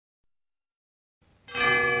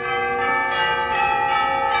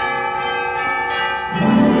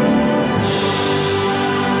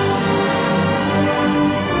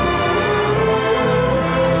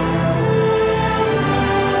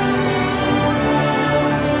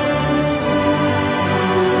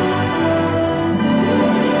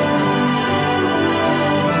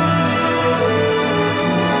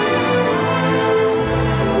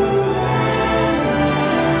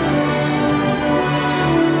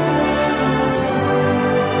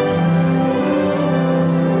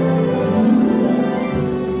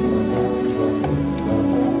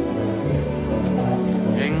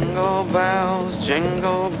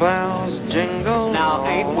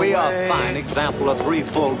sample of 3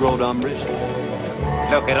 full-grown umbras.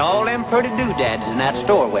 Look at all them pretty doodads in that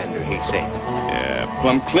store window, he said. Yeah,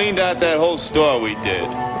 plumb cleaned out that whole store we did.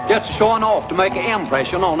 Just showing off to make an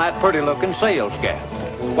impression on that pretty-looking sales gal.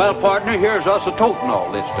 Well, partner, here's us a-toting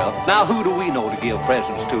all this stuff. Now, who do we know to give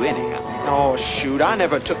presents to anyhow? Oh, shoot, I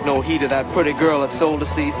never took no heed of that pretty girl that sold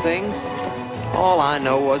us these things. All I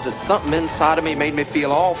know was that something inside of me made me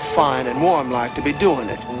feel all fine and warm-like to be doing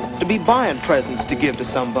it, to be buying presents to give to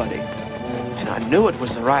somebody. And I knew it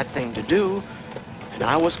was the right thing to do, and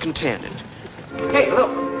I was contented. Hey,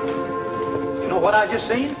 look. You know what I just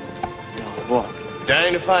seen? What?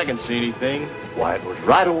 Dang if I can see anything. Why, it was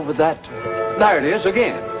right over that. There it is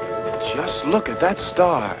again. Just look at that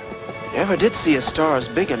star. Never did see a star as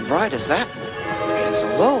big and bright as that. And so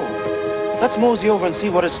low. Let's mosey over and see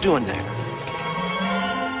what it's doing there.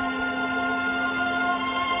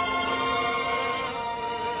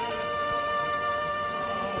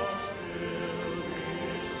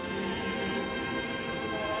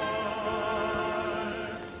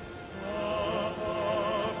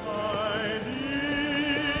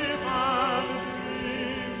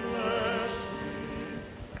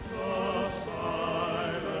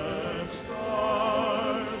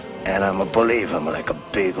 And I'ma believe him like a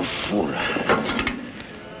big fool.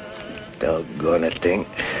 Doggone it thing.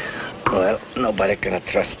 Well, nobody can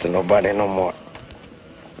trust nobody no more.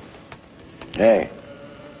 Hey,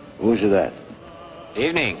 who's that?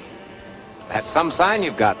 Evening. That's some sign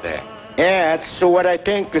you've got there. Yeah, that's what I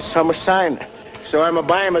think is some sign. So I'm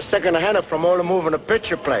buy him a second-hand from all the moving a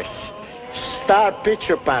picture place. Star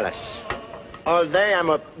Picture Palace. All day I'm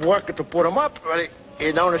working to put him up, but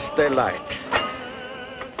he don't stay light.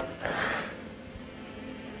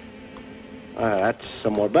 That's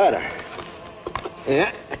some more better.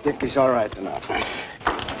 Yeah, I think he's all right enough.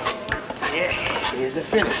 Yeah, here's a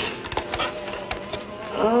finish.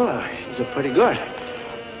 Oh, he's a pretty good.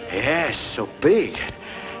 Yeah, so big.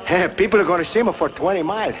 Yeah, people are going to see me for 20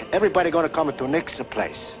 miles. Everybody going to come to Nick's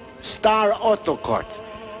place. Star Auto Court.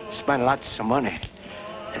 Spend lots of money.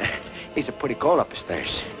 He's a pretty cold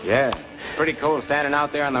upstairs. Yeah, pretty cold standing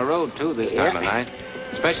out there on the road, too, this time of night.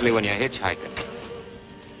 Especially when you're hitchhiking.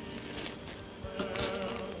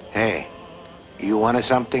 Hey, you wanted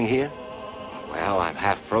something here? Well, I'm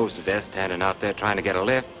half froze to death standing out there trying to get a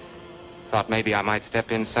lift. Thought maybe I might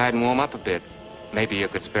step inside and warm up a bit. Maybe you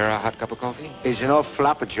could spare a hot cup of coffee? It's an old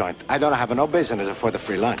flapper joint. I don't have no business for the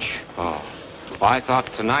free lunch. Oh. Well, I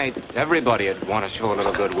thought tonight everybody would want to show a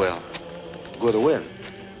little goodwill. Goodwill?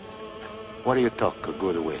 What do you talk of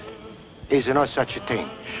goodwill? Is there no such a thing?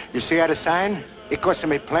 You see that sign? It costs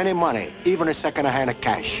me plenty of money, even a second-hand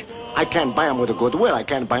cash. I can't buy them with a goodwill. I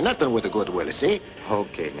can't buy nothing with a goodwill, you see?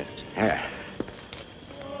 Okay, mister. Yeah.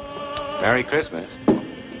 Merry Christmas.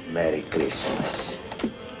 Merry Christmas.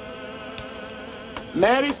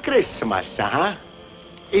 Merry Christmas, huh?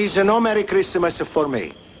 Is no Merry Christmas for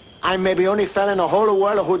me. I'm maybe only fella in the whole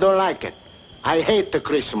world who don't like it. I hate the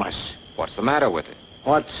Christmas. What's the matter with it?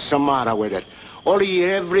 What's the matter with it? All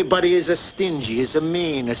year, everybody is a stingy, is a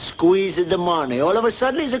mean, a squeeze of the money. All of a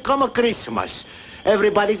sudden, it's a come a Christmas.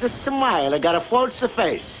 Everybody's a smile. I got a false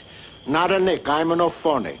face. Not a Nick. I'm no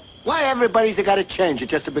phony. Why everybody's got to change it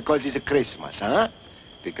just because it's a Christmas, huh?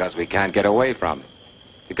 Because we can't get away from it.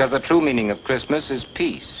 Because the true meaning of Christmas is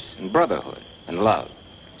peace and brotherhood and love.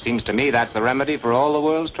 Seems to me that's the remedy for all the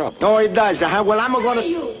world's trouble. Oh, it does, huh? Well, I'm going to... Hey,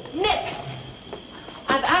 you, Nick.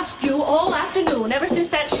 I've asked you all afternoon, ever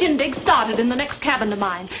since that shindig started in the next cabin to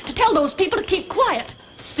mine, to tell those people to keep quiet,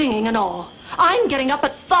 singing and all. I'm getting up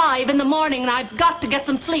at 5 in the morning, and I've got to get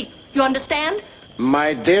some sleep. You understand?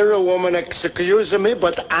 My dear woman, excuse me,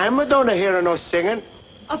 but I'm don't hear no singing.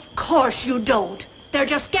 Of course you don't. They're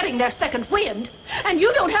just getting their second wind. And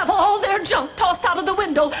you don't have all their junk tossed out of the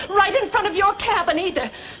window right in front of your cabin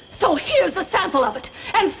either. So here's a sample of it,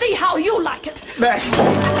 and see how you like it. He's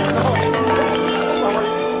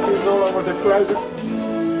all over the closet.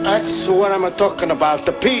 That's what I'm talking about.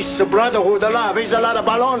 The peace, the brotherhood, the love. He's a lot of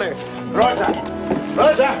baloney. Rosa!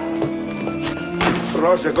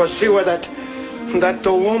 Rosa, go see where that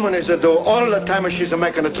woman is do. All the time she's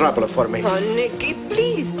making a trouble for me. Oh, Nicky,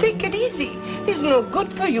 please, take it easy. It's no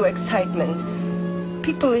good for you, excitement.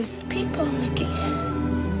 People is people, Nicky.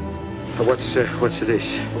 What's this?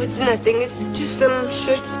 It's nothing. It's just some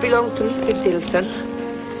shirts belong to Mr. Dilson.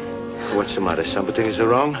 What's the matter? Something is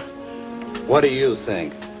wrong? What do you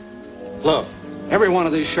think? Look, every one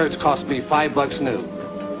of these shirts cost me $5 new.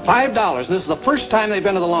 $5, and this is the first time they've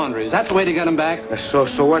been to the laundry. Is that the way to get them back?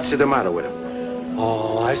 So what's the matter with him?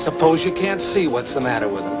 Oh, I suppose you can't see what's the matter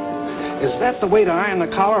with them. Is that the way to iron the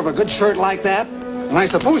collar of a good shirt like that? And I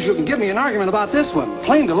suppose you can give me an argument about this one.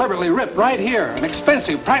 Plain deliberately ripped right here. An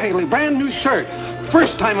expensive, practically brand new shirt.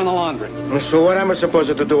 First time in the laundry. So what am I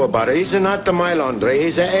supposed to do about it? He's not my laundry.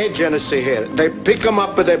 He's an agency here. They pick him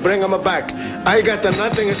up and they bring him back. I got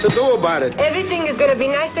nothing to do about it. Everything is going to be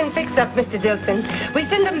nice and fixed up, Mr. Dilson. We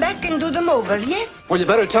send them back and do them over, yes? Well, you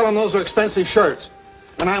better tell them those are expensive shirts.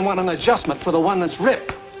 And I want an adjustment for the one that's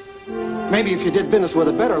ripped. Maybe if you did business with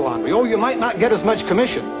a better laundry, you might not get as much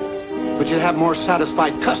commission, but you'd have more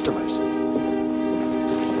satisfied customers.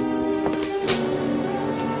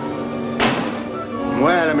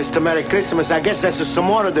 Well, Mr. Merry Christmas, I guess that's some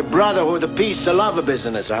more of the brotherhood, the peace, the love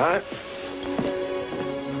business, huh?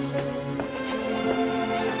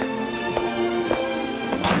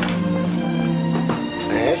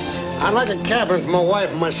 Yes? I'd like a cabin for my wife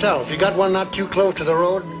and myself. You got one not too close to the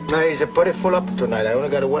road? No, he's pretty full up tonight. I only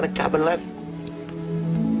got one cabin left.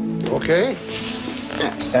 Okay.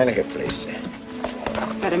 Yeah, sign here, please.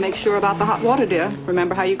 Better make sure about the hot water, dear.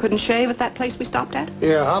 Remember how you couldn't shave at that place we stopped at?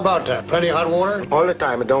 Yeah, how about that? Plenty of hot water? All the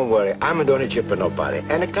time, don't worry. I'm not chipping nobody.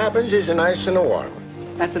 And the cabins is nice and warm.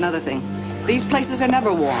 That's another thing. These places are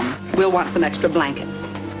never warm. We'll want some extra blankets.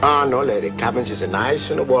 Oh, no, lady. Cabins is nice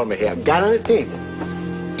and warm here. Guaranteed.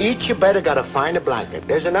 Each you better gotta find a blanket.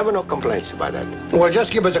 There's never no complaints about that. Well,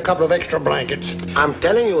 just give us a couple of extra blankets. I'm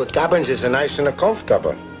telling you, cabins is nice and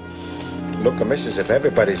comfortable. Look, missus, if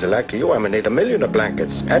everybody's like you, I'm gonna need 1,000,000 of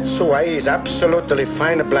blankets. That's why he's absolutely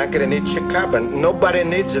find a blanket in each cabin. Nobody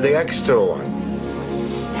needs the extra one.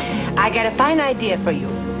 I got a fine idea for you.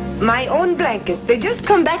 My own blankets. They just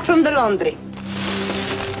come back from the laundry.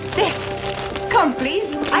 There. Come,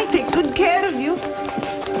 please. I take good care of you.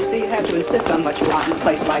 You see, you have to insist on what you want in a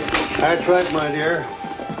place like this. That's right, my dear.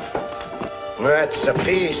 That's a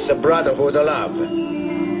peace, a brotherhood, a love.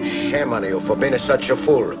 Shame on you for being such a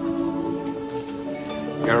fool.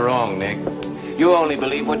 You're wrong, Nick. You only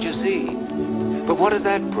believe what you see. But what does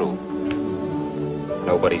that prove?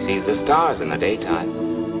 Nobody sees the stars in the daytime.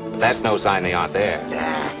 But that's no sign they aren't there.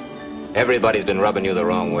 Everybody's been rubbing you the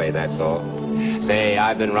wrong way, that's all. Say,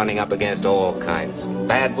 I've been running up against all kinds.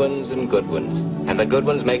 Bad ones and good ones. And the good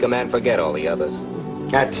ones make a man forget all the others.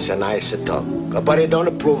 That's a nice talk. But it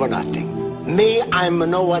don't prove nothing. Me, I'm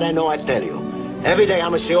know what I know, I tell you. Every day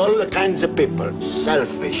I'm see all the kinds of people.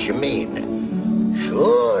 Selfish, mean.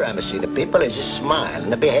 Sure, I'm see the people is smile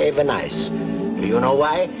and behave nice. Do you know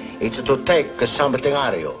why? It's to take something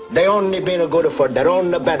out of you. They only been good for their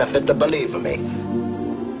own benefit, believe me.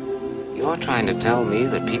 You're trying to tell me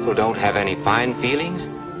that people don't have any fine feelings?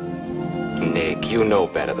 Nick, you know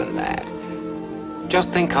better than that.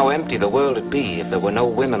 Just think how empty the world would be if there were no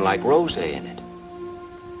women like Rosa in it.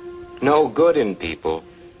 No good in people.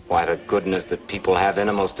 Why, the goodness that people have in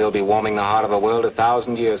them will still be warming the heart of the world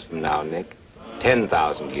 1,000 years from now, Nick.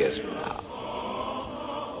 10,000 years from now.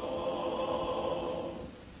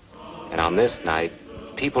 And on this night,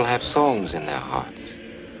 people have songs in their hearts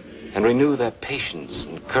and renew their patience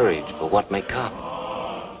and courage for what may come.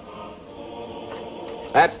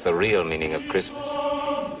 That's the real meaning of Christmas.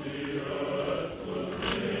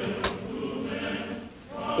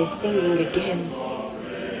 They're singing again.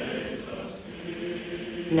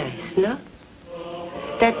 Nice, no?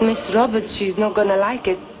 That Miss Roberts, she's not gonna like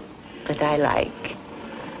it, but I like.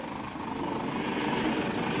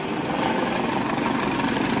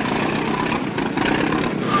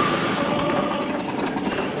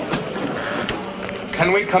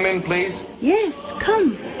 Can we come in, please? Yes,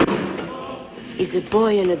 come. It's a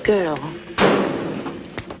boy and a girl.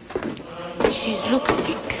 She looks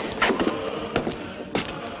sick.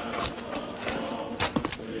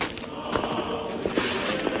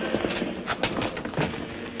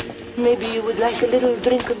 Maybe you would like a little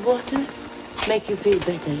drink of water? Make you feel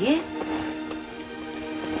better, yeah?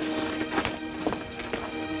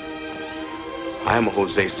 I'm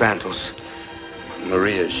Jose Santos.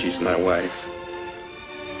 Maria, she's my wife.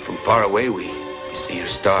 From far away, we see a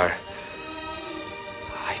star.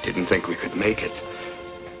 I didn't think we could make it.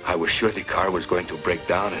 I was sure the car was going to break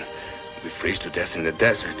down and we'd freeze to death in the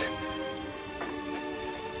desert.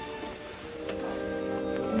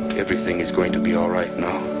 Everything is going to be all right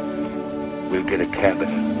now. We'll get a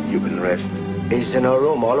cabin. You can rest. He's in a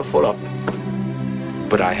room all full up.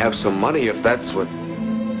 But I have some money if that's what...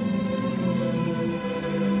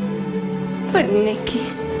 But, Nicky,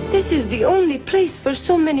 this is the only place for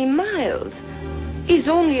so many miles. It's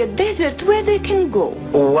only a desert where they can go.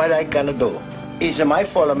 What I gonna do? Is it my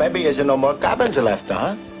fault or maybe there's no more cabins left,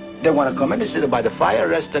 huh? They want to come in and sit by the fire,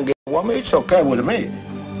 rest and get warm. It's okay with me.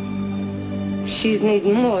 She's need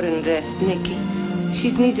more than rest, Nicky.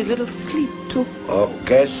 She's needed a little sleep, too.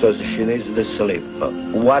 Okay, so she needs the sleep.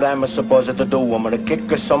 What am I supposed to do, woman? To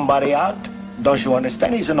kick somebody out? Don't you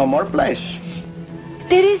understand? He's in no more place.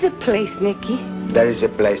 There is a place, Nicky. There is a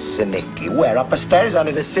place, Nicky. Where? Upstairs,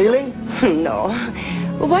 under the ceiling? No.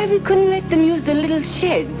 Why we couldn't let them use the little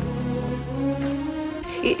shed?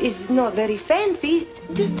 It's not very fancy,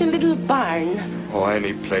 just a little barn. Oh,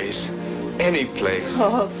 any place. Any place.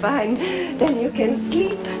 Oh, fine. Then you can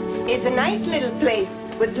sleep. It's a nice little place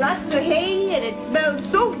with lots of hay, and it smells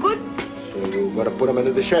so good. So you gotta put him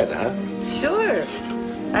into the shed, huh? Sure.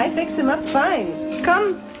 I fix him up fine.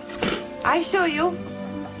 Come. I show you.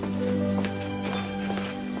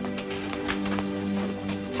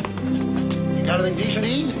 You got anything decent to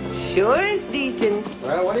eat? Sure is decent.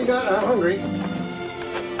 Well, what do you got? I'm hungry.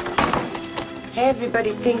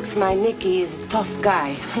 Everybody thinks my Nicky is a tough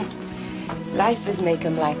guy. Life has made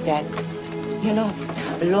him like that. You know,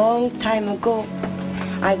 a long time ago,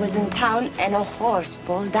 I was in town and a horse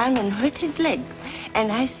fall down and hurt his leg.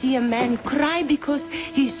 And I see a man cry because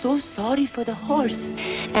he's so sorry for the horse.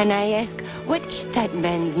 And I ask, what is that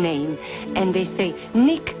man's name? And they say,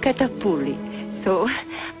 Nick Catapulli. So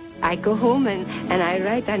I go home and I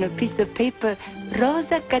write on a piece of paper,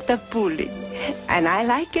 Rosa Catapulli. And I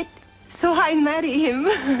like it, so I marry him.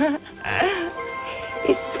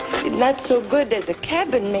 It's not so good as a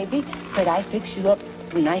cabin, maybe, but I fix you up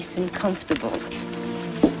nice and comfortable.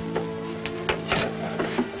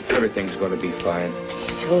 Everything's gonna be fine.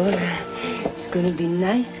 Sure. It's going to be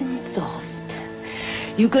nice and soft.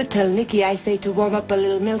 You go tell Nicky I say to warm up a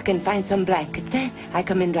little milk and find some blankets, eh? I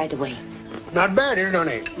come in right away. Not bad, is it,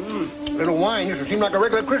 honey? A little wine, this would seem like a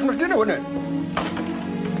regular Christmas dinner, wouldn't it?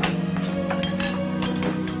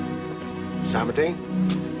 Something?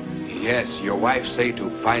 Yes, your wife say to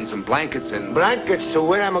find some blankets and... Blankets? So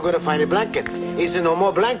where am I going to find the blankets? Is there no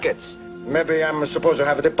more blankets? Maybe I'm supposed to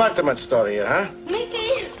have a department store here, huh?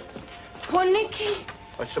 Nicky! Poor Nicky.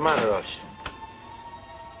 What's the matter, Rose?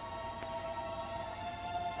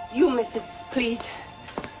 You, Mrs., please.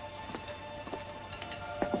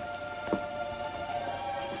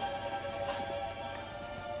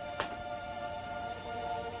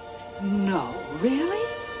 No, really?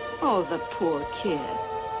 Oh, the poor kid.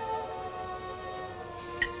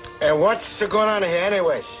 And what's going on here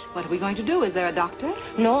anyways? What are we going to do? Is there a doctor?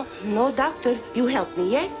 No doctor. You help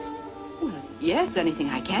me, yes? Well, yes, anything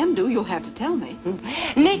I can do, you'll have to tell me.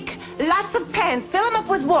 Nick, lots of pans. Fill them up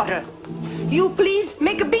with water. You, please,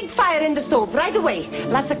 make a big fire in the stove right away.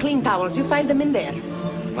 Lots of clean towels. You find them in there.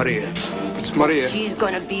 Maria. It's Maria. She's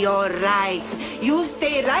gonna be all right. You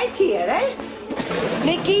stay right here, eh?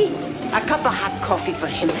 Nicky, a cup of hot coffee for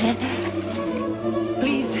him, eh?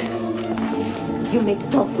 Please. You make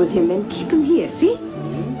talk with him and keep him here, see?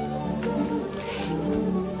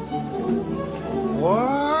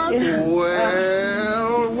 What?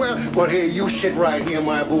 Well, here, you sit right here,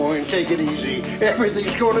 my boy, and take it easy.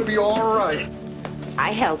 Everything's going to be all right.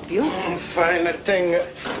 I help you. Fine thing.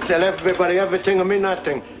 Tell everybody everything and me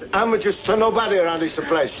nothing. I'm just a nobody around this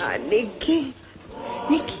place. Nicky.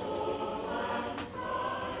 Nicky.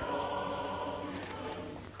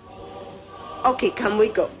 Okay, come, we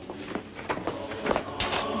go.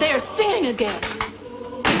 They're singing again.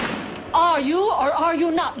 Are you or are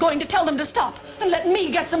you not going to tell them to stop and let me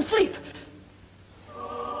get some sleep?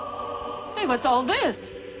 Say, what's all this?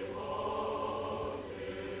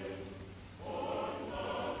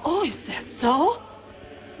 Oh, is that so?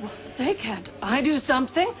 Well, say, can't I do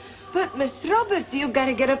something? But, Miss Roberts, you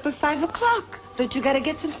gotta get up at 5 o'clock. Don't you gotta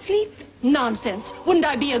get some sleep? Nonsense. Wouldn't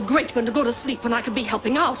I be a great one to go to sleep when I could be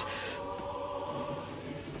helping out?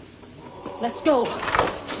 Let's go.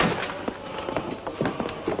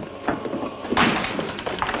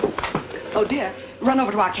 Oh, dear. Run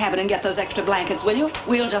over to our cabin and get those extra blankets, will you?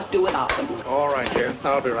 We'll just do without them. All right, dear.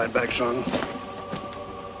 I'll be right back, son.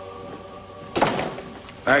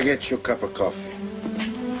 I get you a cup of coffee.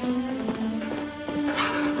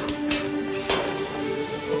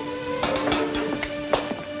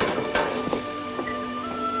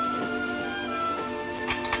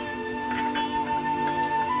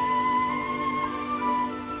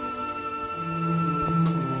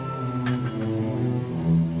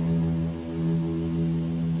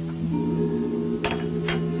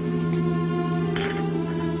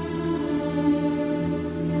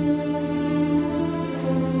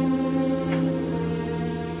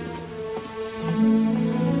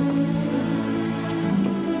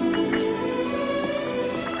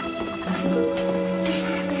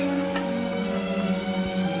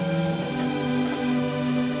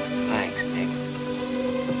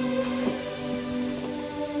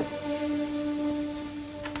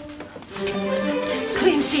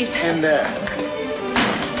 please. In there.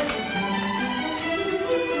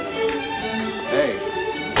 Hey,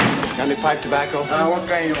 got any pipe tobacco? What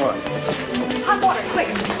kind you want? Hot water, quick.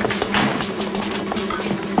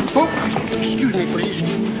 Oh, excuse me, please.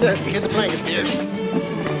 Get the blankets, dear.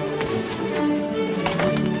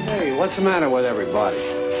 Hey, what's the matter with everybody?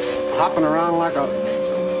 Hopping around like a...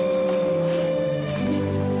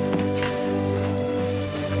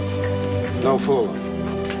 No fooling.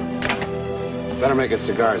 Better make it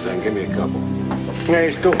cigars then. Give me a couple. Yeah,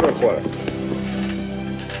 he's two for a quarter.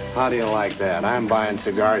 How do you like that? I'm buying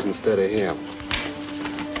cigars instead of him.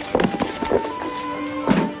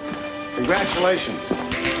 Congratulations.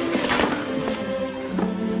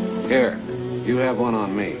 Here, you have one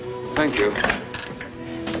on me. Thank you.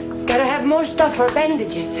 Gotta have more stuff for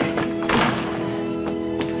bandages.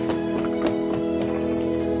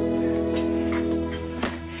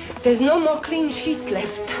 There's no more clean sheets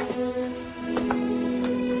left.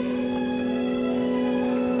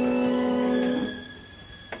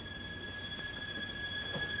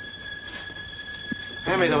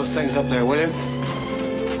 Hand me those things up there, will you?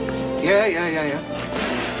 Yeah.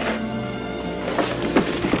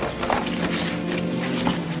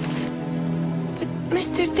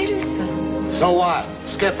 Mr. Dillson. So what?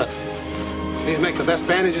 Skip it. These make the best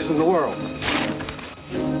bandages in the world.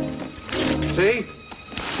 See?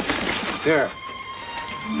 Here.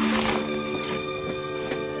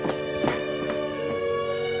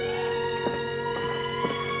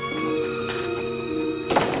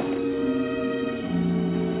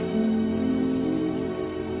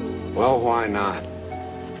 Well, why not?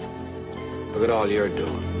 Look at all you're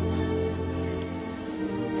doing.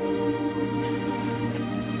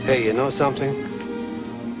 Hey, you know something?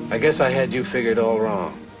 I guess I had you figured all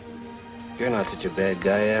wrong. You're not such a bad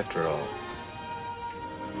guy after all.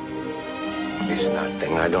 It's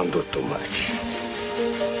nothing. I don't do too much.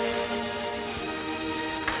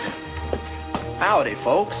 Howdy,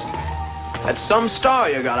 folks. That's some star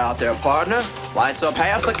you got out there, partner. Lights up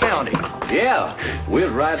half the county. Yeah, we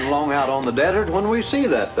was riding along out on the desert when we see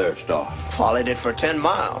that there star. Followed it for 10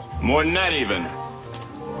 miles. More than that even.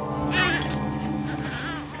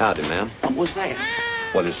 Howdy, ma'am. What was that?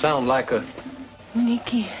 Well, it sounded like a...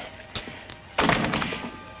 Nicky.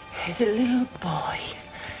 The little boy.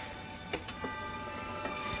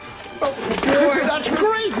 Boy, that's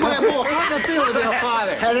great, my boy. How'd it feel to be a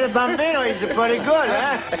father? El Bambino is pretty good,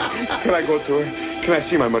 huh? Can I go to her? Can I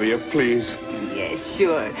see my Maria, please? Yes,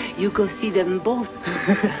 sure. You go see them both.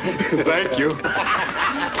 Thank you.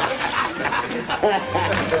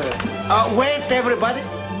 Wait, everybody.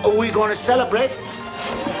 We're going to celebrate.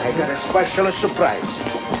 I got a special surprise.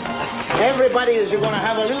 Everybody is going to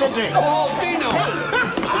have a little drink. Oh, Dino!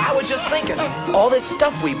 Hey, I was just thinking, all this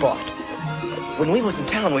stuff we bought. When we was in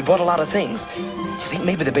town, we bought a lot of things. Do you think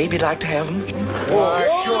maybe the baby'd like to have them? Oh,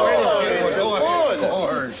 sure.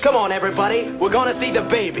 Come on, everybody. We're going to see the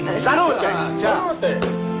baby. I've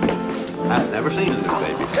never seen a new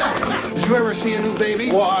baby. Did you ever see a new baby?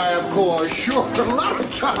 Why, of course, sure. A lot of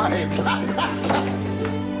times.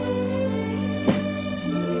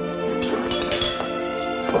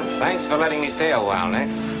 Thanks for letting me stay a while, Nick.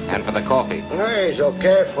 And for the coffee. Hey, it's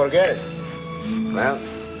okay. Forget it. Well,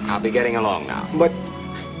 I'll be getting along now. But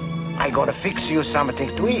I got to fix you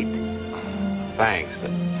something to eat. Thanks,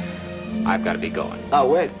 but I've got to be going. Oh,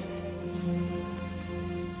 wait.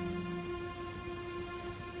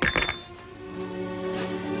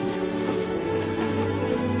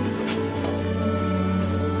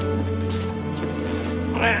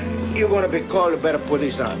 You're going to be cold. You better put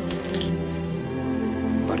this on.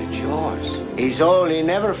 But it's yours. He's old. He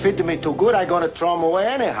never fit me too good. I'm going to throw him away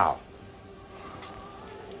anyhow.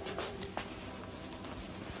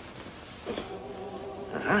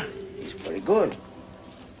 Uh-huh. He's pretty good.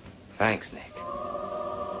 Thanks, Nick.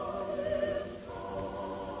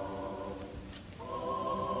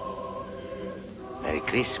 Merry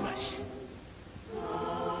Christmas.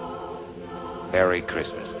 Merry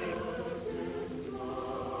Christmas, Nick.